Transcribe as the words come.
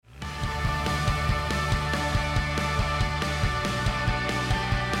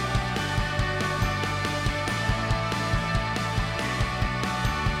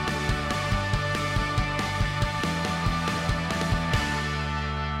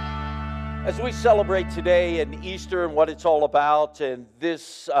As we celebrate today and Easter and what it's all about and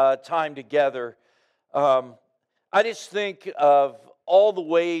this time together, I just think of all the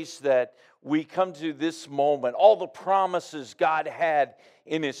ways that we come to this moment, all the promises God had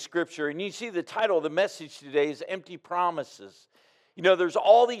in His Scripture. And you see the title of the message today is Empty Promises. You know, there's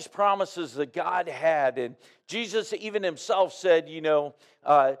all these promises that God had, and Jesus even Himself said,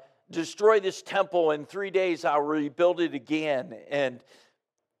 destroy this temple, in 3 days I'll rebuild it again. And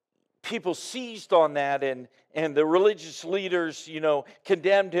people seized on that, and the religious leaders,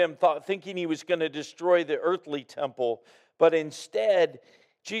 condemned him, thinking he was going to destroy the earthly temple. But instead,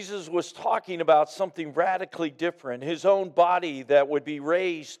 Jesus was talking about something radically different, His own body that would be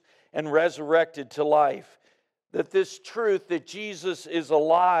raised and resurrected to life. That this truth that Jesus is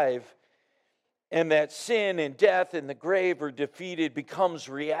alive and that sin and death and the grave are defeated becomes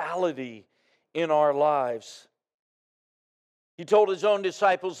reality in our lives. He told His own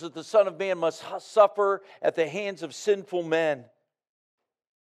disciples that the Son of Man must suffer at the hands of sinful men,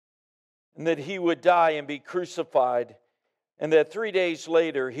 and that He would die and be crucified, and that 3 days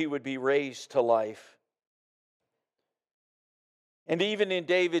later He would be raised to life. And even in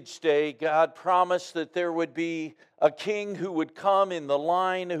David's day, God promised that there would be a king who would come in the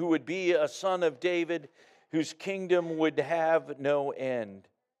line, who would be a son of David, whose kingdom would have no end.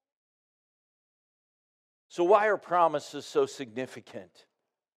 So why are promises so significant?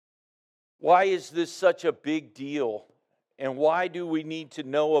 Why is this such a big deal? And why do we need to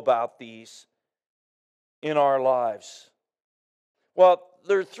know about these in our lives? Well,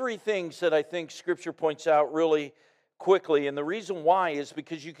 there are three things that I think Scripture points out really quickly. And the reason why is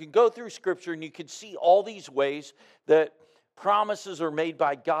because you can go through Scripture and you can see all these ways that promises are made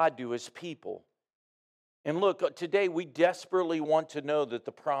by God to His people. And look, today we desperately want to know that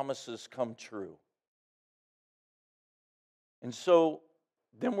the promises come true. And so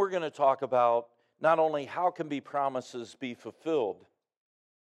then we're going to talk about not only how can promises be fulfilled,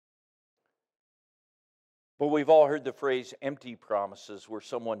 but we've all heard the phrase empty promises where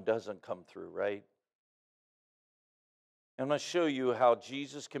someone doesn't come through, right? I'm going to show you how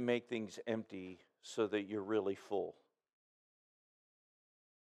Jesus can make things empty so that you're really full.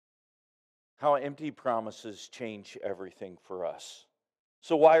 How empty promises change everything for us.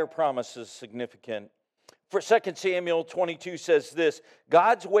 So why are promises significant? For 2 Samuel 22 says this,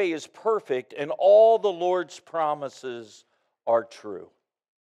 God's way is perfect and all the Lord's promises are true.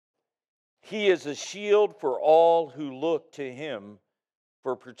 He is a shield for all who look to Him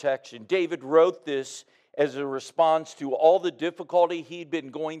for protection. David wrote this as a response to all the difficulty he'd been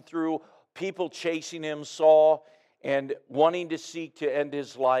going through, people chasing him, Saul, and wanting to seek to end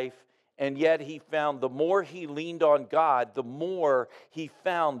his life. And yet he found the more he leaned on God, the more he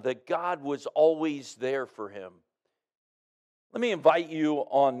found that God was always there for him. Let me invite you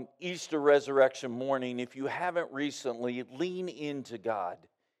on Easter resurrection morning, if you haven't recently, lean into God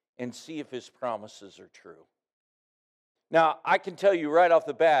and see if His promises are true. Now, I can tell you right off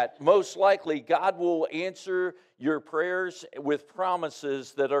the bat, most likely God will answer your prayers with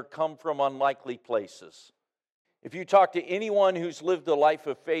promises that are come from unlikely places. If you talk to anyone who's lived a life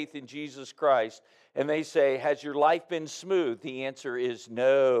of faith in Jesus Christ, and they say, has your life been smooth? The answer is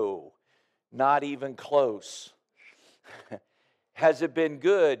no, not even close. Has it been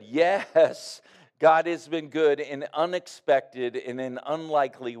good? Yes, God has been good in unexpected and in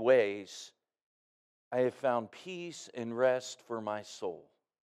unlikely ways. I have found peace and rest for my soul.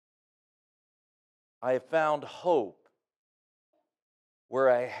 I have found hope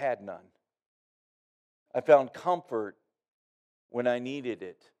where I had none. I found comfort when I needed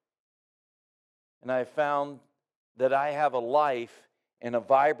it. And I found that I have a life and a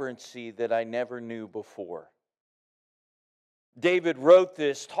vibrancy that I never knew before. David wrote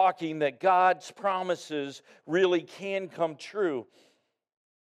this talking that God's promises really can come true.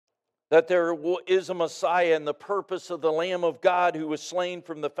 That there is a Messiah, and the purpose of the Lamb of God who was slain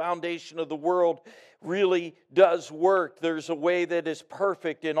from the foundation of the world really does work. There's a way that is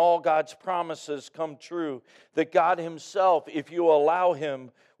perfect and all God's promises come true. That God Himself, if you allow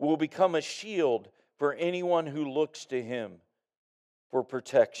Him, will become a shield for anyone who looks to Him for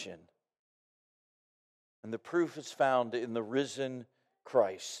protection. And the proof is found in the risen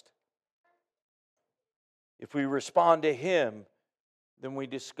Christ. If we respond to Him, then we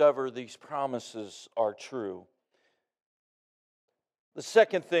discover these promises are true. The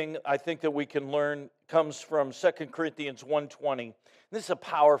second thing I think that we can learn comes from 2 Corinthians 1:20. This is a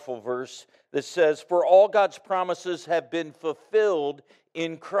powerful verse that says, for all God's promises have been fulfilled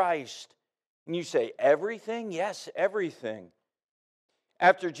in Christ. And you say, everything? Yes, everything.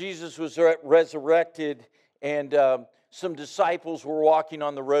 After Jesus was resurrected and some disciples were walking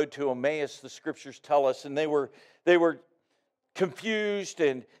on the road to Emmaus, the scriptures tell us, and they were confused,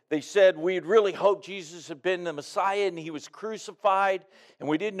 and they said, we had really hoped Jesus had been the Messiah and he was crucified, and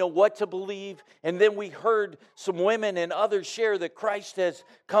we didn't know what to believe. And then we heard some women and others share that Christ has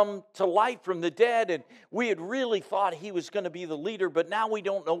come to life from the dead, and we had really thought he was going to be the leader, but now we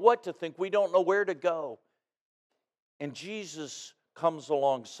don't know what to think. We don't know where to go. And Jesus comes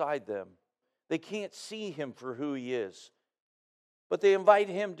alongside them. They can't see him for who he is, but they invite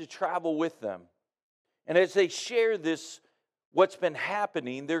him to travel with them. And as they share this, what's been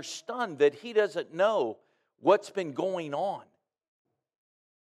happening, they're stunned that he doesn't know what's been going on.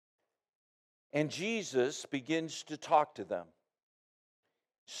 And Jesus begins to talk to them,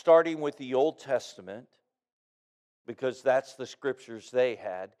 starting with the Old Testament, because that's the scriptures they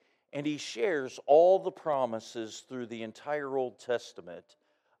had. And he shares all the promises through the entire Old Testament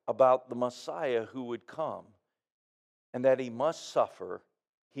about the Messiah who would come, and that he must suffer,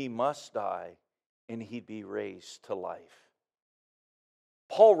 he must die, and he'd be raised to life.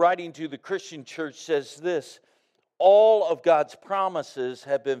 Paul, writing to the Christian church, says this: all of God's promises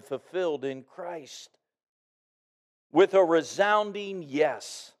have been fulfilled in Christ with a resounding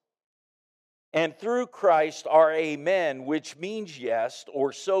yes. And through Christ our amen, which means yes,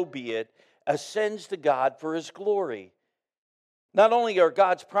 or so be it, ascends to God for his glory. Not only are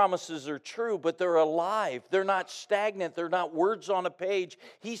God's promises are true, but they're alive. They're not stagnant. They're not words on a page.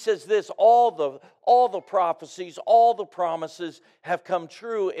 He says this: all the prophecies, all the promises have come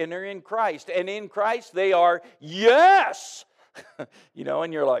true and are in Christ. And in Christ they are yes.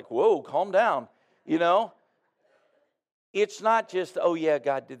 And you're like, whoa, calm down. It's not just, oh yeah,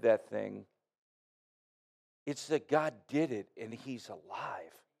 God did that thing. It's that God did it and he's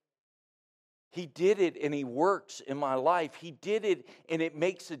alive. He did it and he works in my life. He did it and it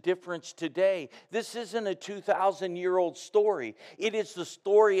makes a difference today. This isn't a 2,000-year-old story. It is the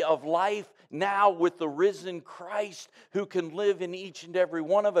story of life now with the risen Christ who can live in each and every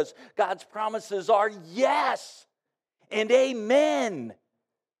one of us. God's promises are yes and amen.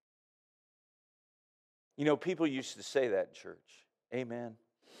 People used to say that in church. Amen.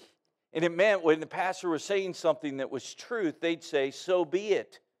 And it meant when the pastor was saying something that was truth, they'd say, so be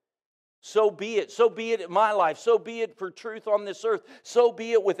it. So be it. So be it in my life. So be it for truth on this earth. So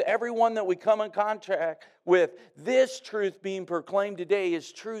be it with everyone that we come in contact with. This truth being proclaimed today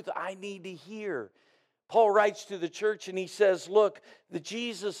is truth I need to hear. Paul writes to the church and he says, look, the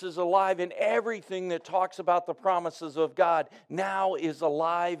Jesus is alive, and everything that talks about the promises of God now is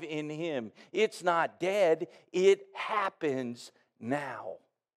alive in him. It's not dead. It happens now.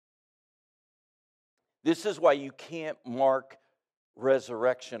 This is why you can't mark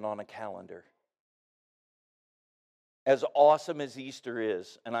resurrection on a calendar. As awesome as Easter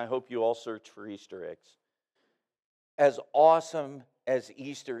is, and I hope you all search for Easter eggs, as awesome as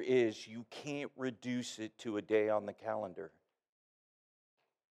Easter is, you can't reduce it to a day on the calendar.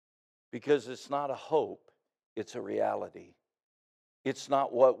 Because it's not a hope, it's a reality. It's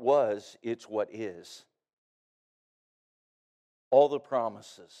not what was, it's what is. All the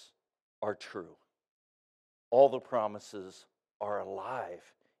promises are true. All the promises are alive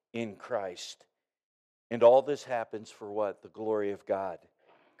in Christ. And all this happens for what? The glory of God,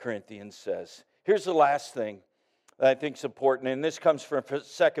 Corinthians says. Here's the last thing that I think is important, and this comes from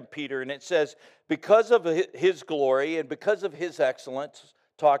 2 Peter, and it says, because of his glory and because of his excellence,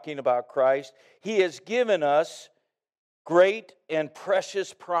 talking about Christ, he has given us great and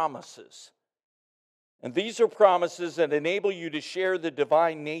precious promises. And these are promises that enable you to share the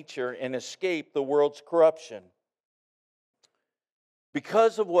divine nature and escape the world's corruption.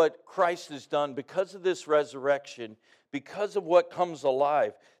 Because of what Christ has done, because of this resurrection, because of what comes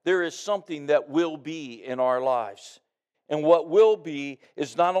alive, there is something that will be in our lives. And what will be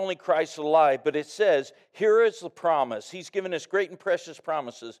is not only Christ alive, but it says, here is the promise. He's given us great and precious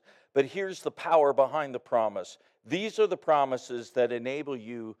promises, but here's the power behind the promise. These are the promises that enable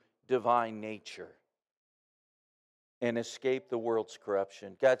you divine nature and escape the world's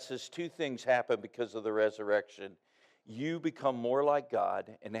corruption. God says two things happen because of the resurrection. You become more like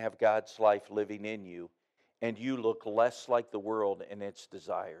God and have God's life living in you, and you look less like the world and its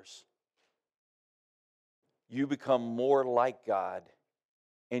desires. You become more like God,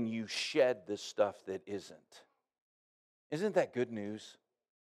 and you shed the stuff that isn't. Isn't that good news?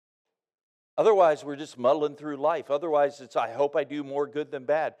 Otherwise, we're just muddling through life. Otherwise, it's, I hope I do more good than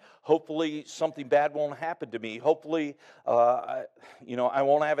bad. Hopefully, something bad won't happen to me. Hopefully, I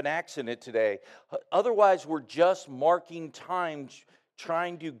won't have an accident today. Otherwise, we're just marking time,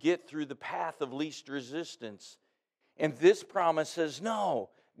 trying to get through the path of least resistance. And this promise says, no,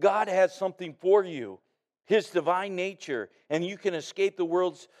 God has something for you. His divine nature, and you can escape the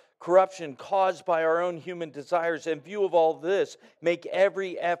world's corruption caused by our own human desires. In view of all this, make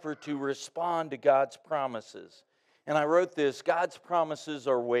every effort to respond to God's promises. And I wrote this: God's promises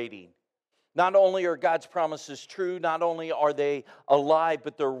are waiting. Not only are God's promises true, not only are they alive,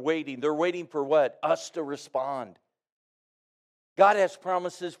 but they're waiting. They're waiting for what? Us to respond. God has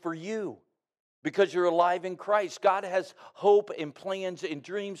promises for you because you're alive in Christ. God has hope and plans and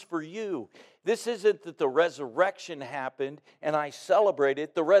dreams for you. This isn't that the resurrection happened and I celebrate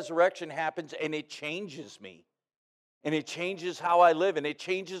it. The resurrection happens and it changes me. And it changes how I live, and it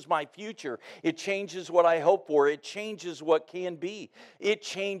changes my future. It changes what I hope for. It changes what can be. It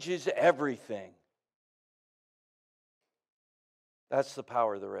changes everything. That's the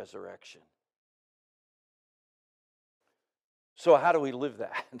power of the resurrection. So how do we live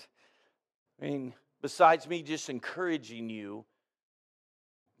that? I mean, besides me just encouraging you,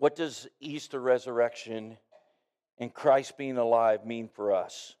 what does Easter resurrection and Christ being alive mean for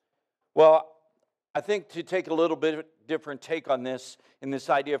us? Well, I think to take a little bit different take on this, in this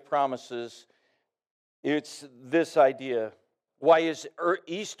idea of promises, it's this idea. Why is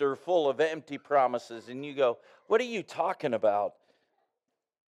Easter full of empty promises? And you go, what are you talking about?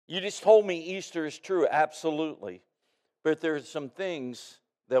 You just told me Easter is true. Absolutely. But there's some things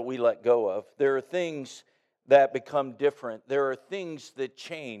that we let go of. There are things that become different. There are things that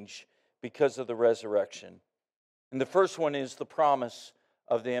change because of the resurrection. And the first one is the promise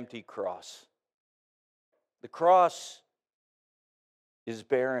of the empty cross. The cross is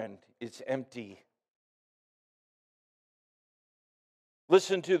barren. It's empty.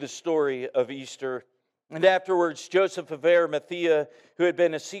 Listen to the story of Easter. And afterwards, Joseph of Arimathea, who had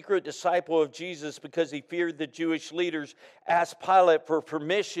been a secret disciple of Jesus because he feared the Jewish leaders, asked Pilate for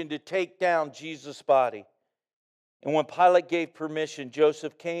permission to take down Jesus' body. And when Pilate gave permission,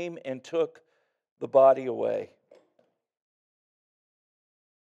 Joseph came and took the body away.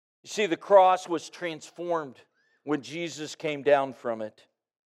 You see, the cross was transformed when Jesus came down from it.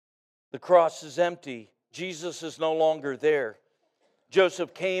 The cross is empty. Jesus is no longer there.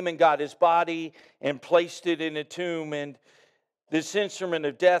 Joseph came and got his body and placed it in a tomb, and this instrument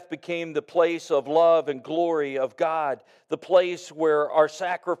of death became the place of love and glory of God, the place where our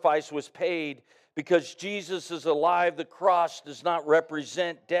sacrifice was paid. Because Jesus is alive, the cross does not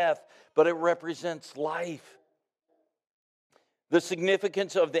represent death, but it represents life. The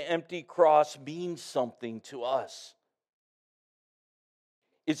significance of the empty cross means something to us.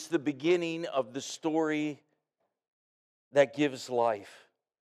 It's the beginning of the story that gives life.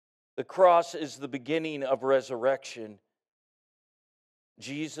 The cross is the beginning of resurrection,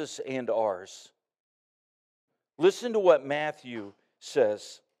 Jesus and ours. Listen to what Matthew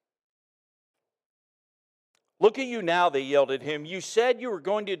says. Look at you now, they yelled at him. You said you were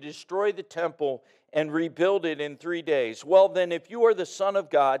going to destroy the temple and rebuild it in 3 days. Well, then, if you are the Son of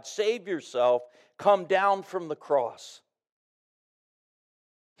God, save yourself. Come down from the cross.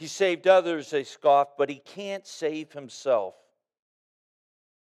 He saved others, they scoffed, but he can't save himself.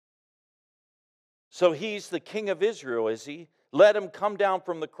 So he's the King of Israel, is he? Let him come down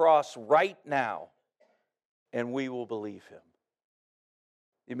from the cross right now, and we will believe him.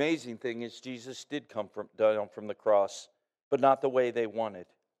 The amazing thing is Jesus did come down from the cross, but not the way they wanted.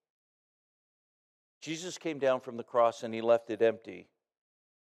 Jesus came down from the cross and he left it empty.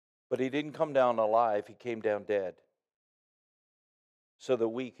 But he didn't come down alive, he came down dead. So that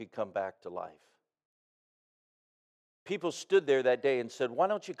we could come back to life. People stood there that day and said, why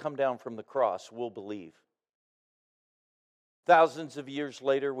don't you come down from the cross? We'll believe. Thousands of years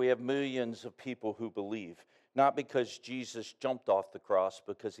later, we have millions of people who believe. Not because Jesus jumped off the cross,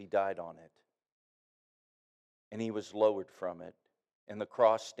 because he died on it. And he was lowered from it. And the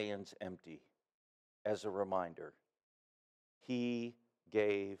cross stands empty as a reminder. He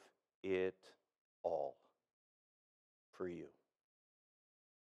gave it all for you.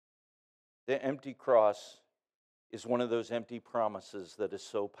 The empty cross is one of those empty promises that is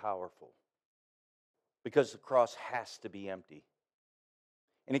so powerful. Because the cross has to be empty.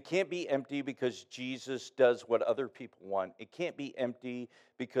 And it can't be empty because Jesus does what other people want. It can't be empty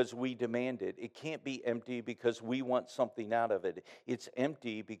because we demand it. It can't be empty because we want something out of it. It's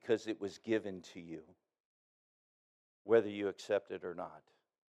empty because it was given to you, whether you accept it or not.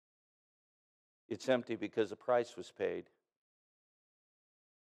 It's empty because a price was paid.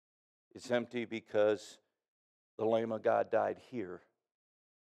 It's empty because the Lamb of God died here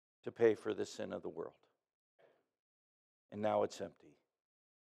to pay for the sin of the world. And now it's empty.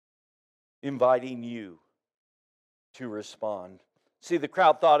 Inviting you to respond. See, the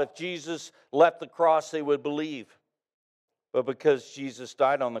crowd thought if Jesus left the cross, they would believe. But because Jesus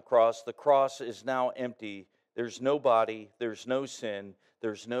died on the cross is now empty. There's no body, there's no sin,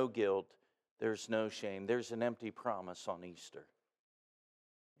 there's no guilt, there's no shame. There's an empty promise on Easter.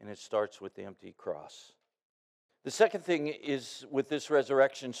 And it starts with the empty cross. The second thing is with this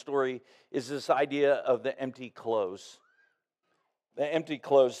resurrection story is this idea of the empty clothes. The empty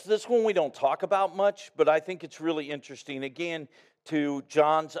clothes. This one we don't talk about much, but I think it's really interesting. Again, to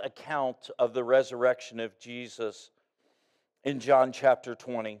John's account of the resurrection of Jesus in John chapter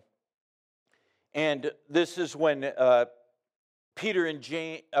 20. And this is when Peter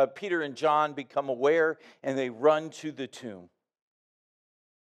and John become aware and they run to the tomb.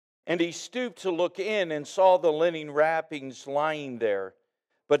 And he stooped to look in and saw the linen wrappings lying there,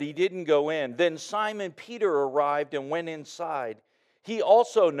 but he didn't go in. Then Simon Peter arrived and went inside. He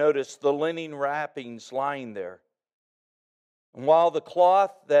also noticed the linen wrappings lying there. And while the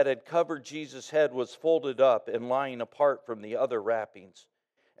cloth that had covered Jesus' head was folded up and lying apart from the other wrappings.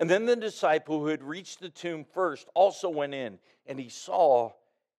 And then the disciple who had reached the tomb first also went in, and he saw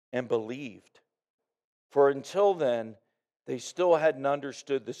and believed. For until then, they still hadn't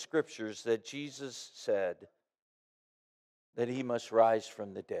understood the scriptures that Jesus said that he must rise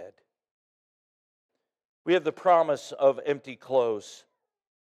from the dead. We have the promise of empty clothes.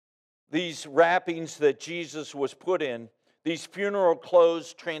 These wrappings that Jesus was put in, these funeral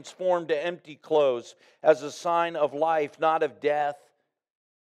clothes transformed to empty clothes as a sign of life, not of death.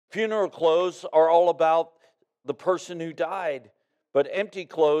 Funeral clothes are all about the person who died, but empty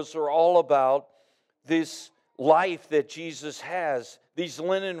clothes are all about this life that Jesus has. These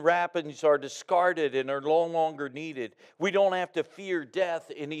linen wrappings are discarded and are no longer needed. We don't have to fear death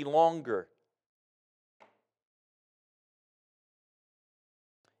any longer.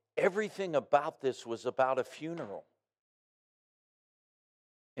 Everything about this was about a funeral.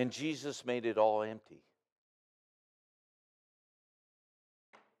 And Jesus made it all empty.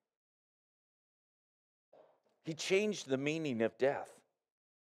 He changed the meaning of death.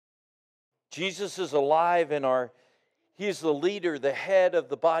 Jesus is alive and He is the leader, the head of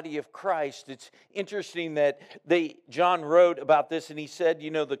the body of Christ. It's interesting that John wrote about this and he said,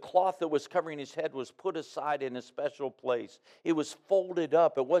 the cloth that was covering his head was put aside in a special place. It was folded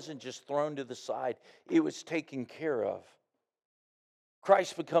up. It wasn't just thrown to the side. It was taken care of.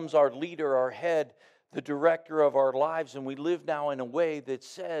 Christ becomes our leader, our head, the director of our lives, and we live now in a way that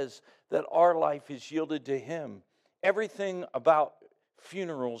says that our life is yielded to Him. Everything about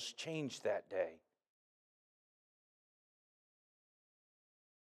funerals changed that day.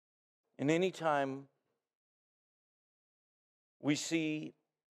 And anytime we see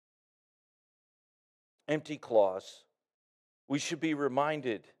empty cloths, we should be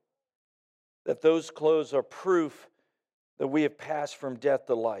reminded that those clothes are proof that we have passed from death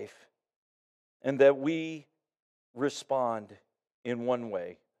to life, and that we respond in one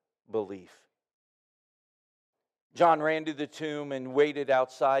way, belief. John ran to the tomb and waited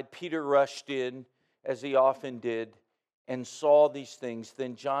outside. Peter rushed in, as he often did, and saw these things.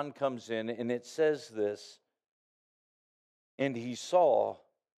 Then John comes in, and it says this, and he saw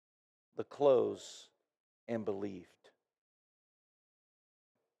the clothes and believed.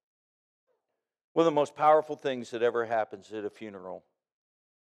 One of the most powerful things that ever happens at a funeral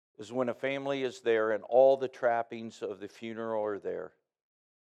is when a family is there and all the trappings of the funeral are there.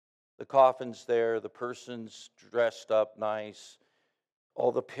 The coffin's there, the person's dressed up nice,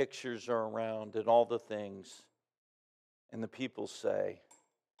 all the pictures are around and all the things. And the people say,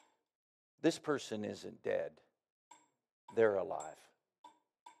 this person isn't dead, they're alive.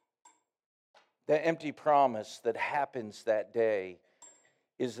 The empty promise that happens that day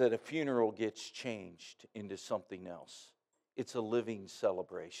is that a funeral gets changed into something else. It's a living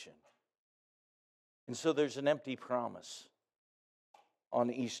celebration. And so there's an empty promise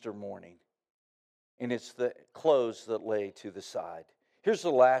on Easter morning. And it's the clothes that lay to the side. Here's the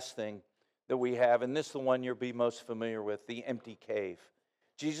last thing that we have, and this is the one you'll be most familiar with, the empty cave.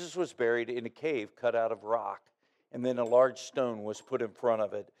 Jesus was buried in a cave cut out of rock, and then a large stone was put in front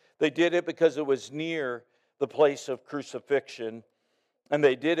of it. They did it because it was near the place of crucifixion. And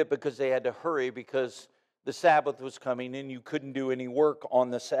they did it because they had to hurry because the Sabbath was coming and you couldn't do any work on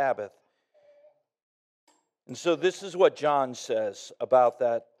the Sabbath. And so this is what John says about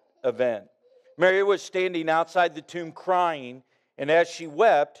that event. Mary was standing outside the tomb crying, and as she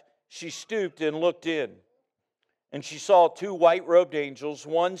wept, she stooped and looked in. And she saw two white-robed angels,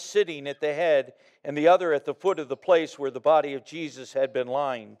 one sitting at the head and the other at the foot of the place where the body of Jesus had been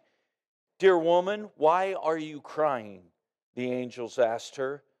lying. "Dear woman, why are you crying?" the angels asked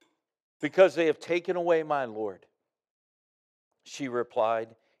her. "Because they have taken away my Lord," she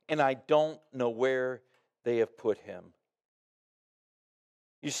replied, "and I don't know where they have put him."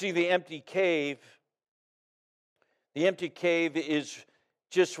 You see, the empty cave is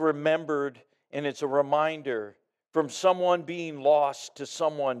just remembered, and it's a reminder from someone being lost to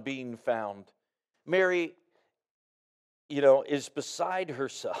someone being found. Mary, is beside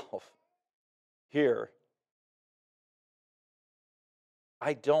herself here.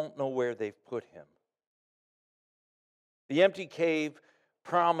 I don't know where they've put him. The empty cave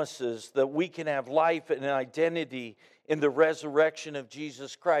promises that we can have life and an identity in the resurrection of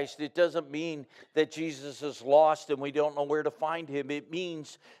Jesus Christ. It doesn't mean that Jesus is lost and we don't know where to find him. It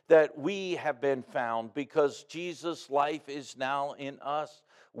means that we have been found because Jesus' life is now in us.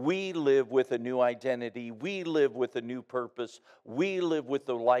 We live with a new identity. We live with a new purpose. We live with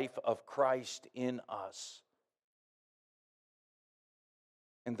the life of Christ in us.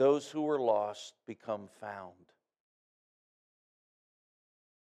 And those who were lost become found.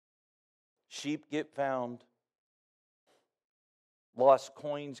 Sheep get found. Lost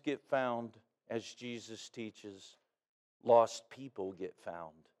coins get found, as Jesus teaches. Lost people get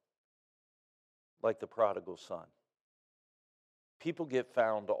found, like the prodigal son. People get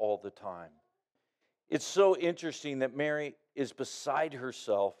found all the time. It's so interesting that Mary is beside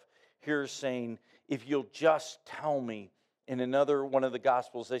herself here saying, if you'll just tell me. In another one of the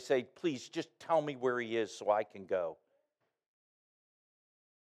Gospels, they say, please just tell me where he is so I can go.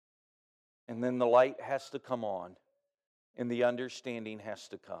 And then the light has to come on, and the understanding has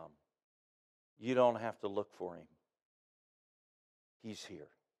to come. You don't have to look for him. He's here,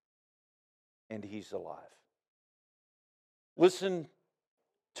 and he's alive. Listen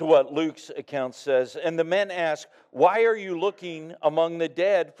to what Luke's account says. And the men ask, why are you looking among the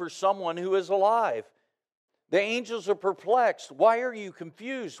dead for someone who is alive? The angels are perplexed. Why are you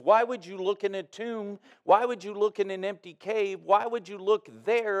confused? Why would you look in a tomb? Why would you look in an empty cave? Why would you look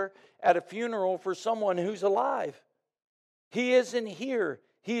there at a funeral for someone who's alive? He isn't here.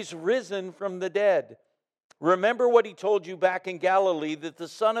 He's risen from the dead. Remember what he told you back in Galilee, that the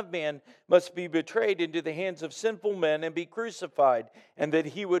Son of Man must be betrayed into the hands of sinful men and be crucified, and that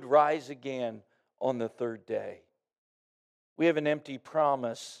he would rise again on the third day. We have an empty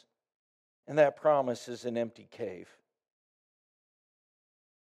promise. And that promise is an empty cave.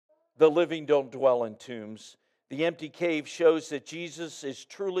 The living don't dwell in tombs. The empty cave shows that Jesus is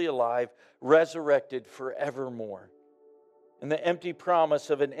truly alive, resurrected forevermore. And the empty promise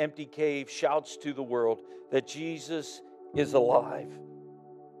of an empty cave shouts to the world that Jesus is alive.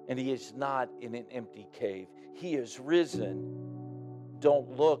 And he is not in an empty cave. He is risen.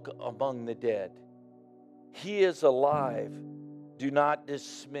 Don't look among the dead. He is alive. Do not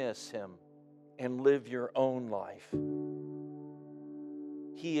dismiss him and live your own life.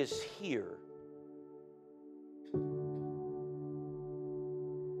 He is here.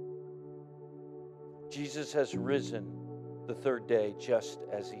 Jesus has risen the third day, just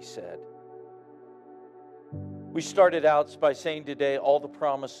as he said. We started out by saying today, all the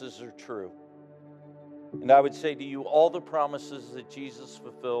promises are true. And I would say to you, all the promises that Jesus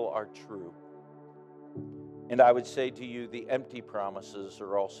fulfilled are true. And I would say to you, the empty promises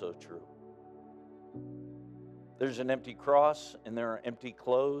are also true. There's an empty cross, and there are empty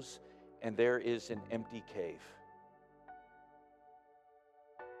clothes, and there is an empty cave.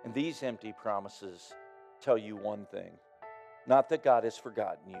 And these empty promises tell you one thing. Not that God has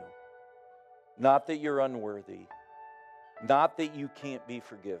forgotten you. Not that you're unworthy. Not that you can't be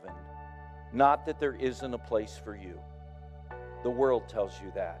forgiven. Not that there isn't a place for you. The world tells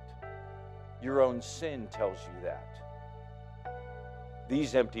you that. Your own sin tells you that.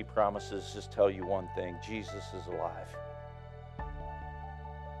 These empty promises just tell you one thing: Jesus is alive.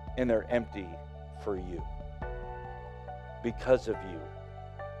 And they're empty for you. Because of you.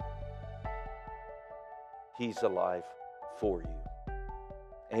 He's alive for you.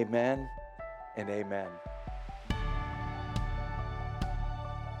 Amen and amen.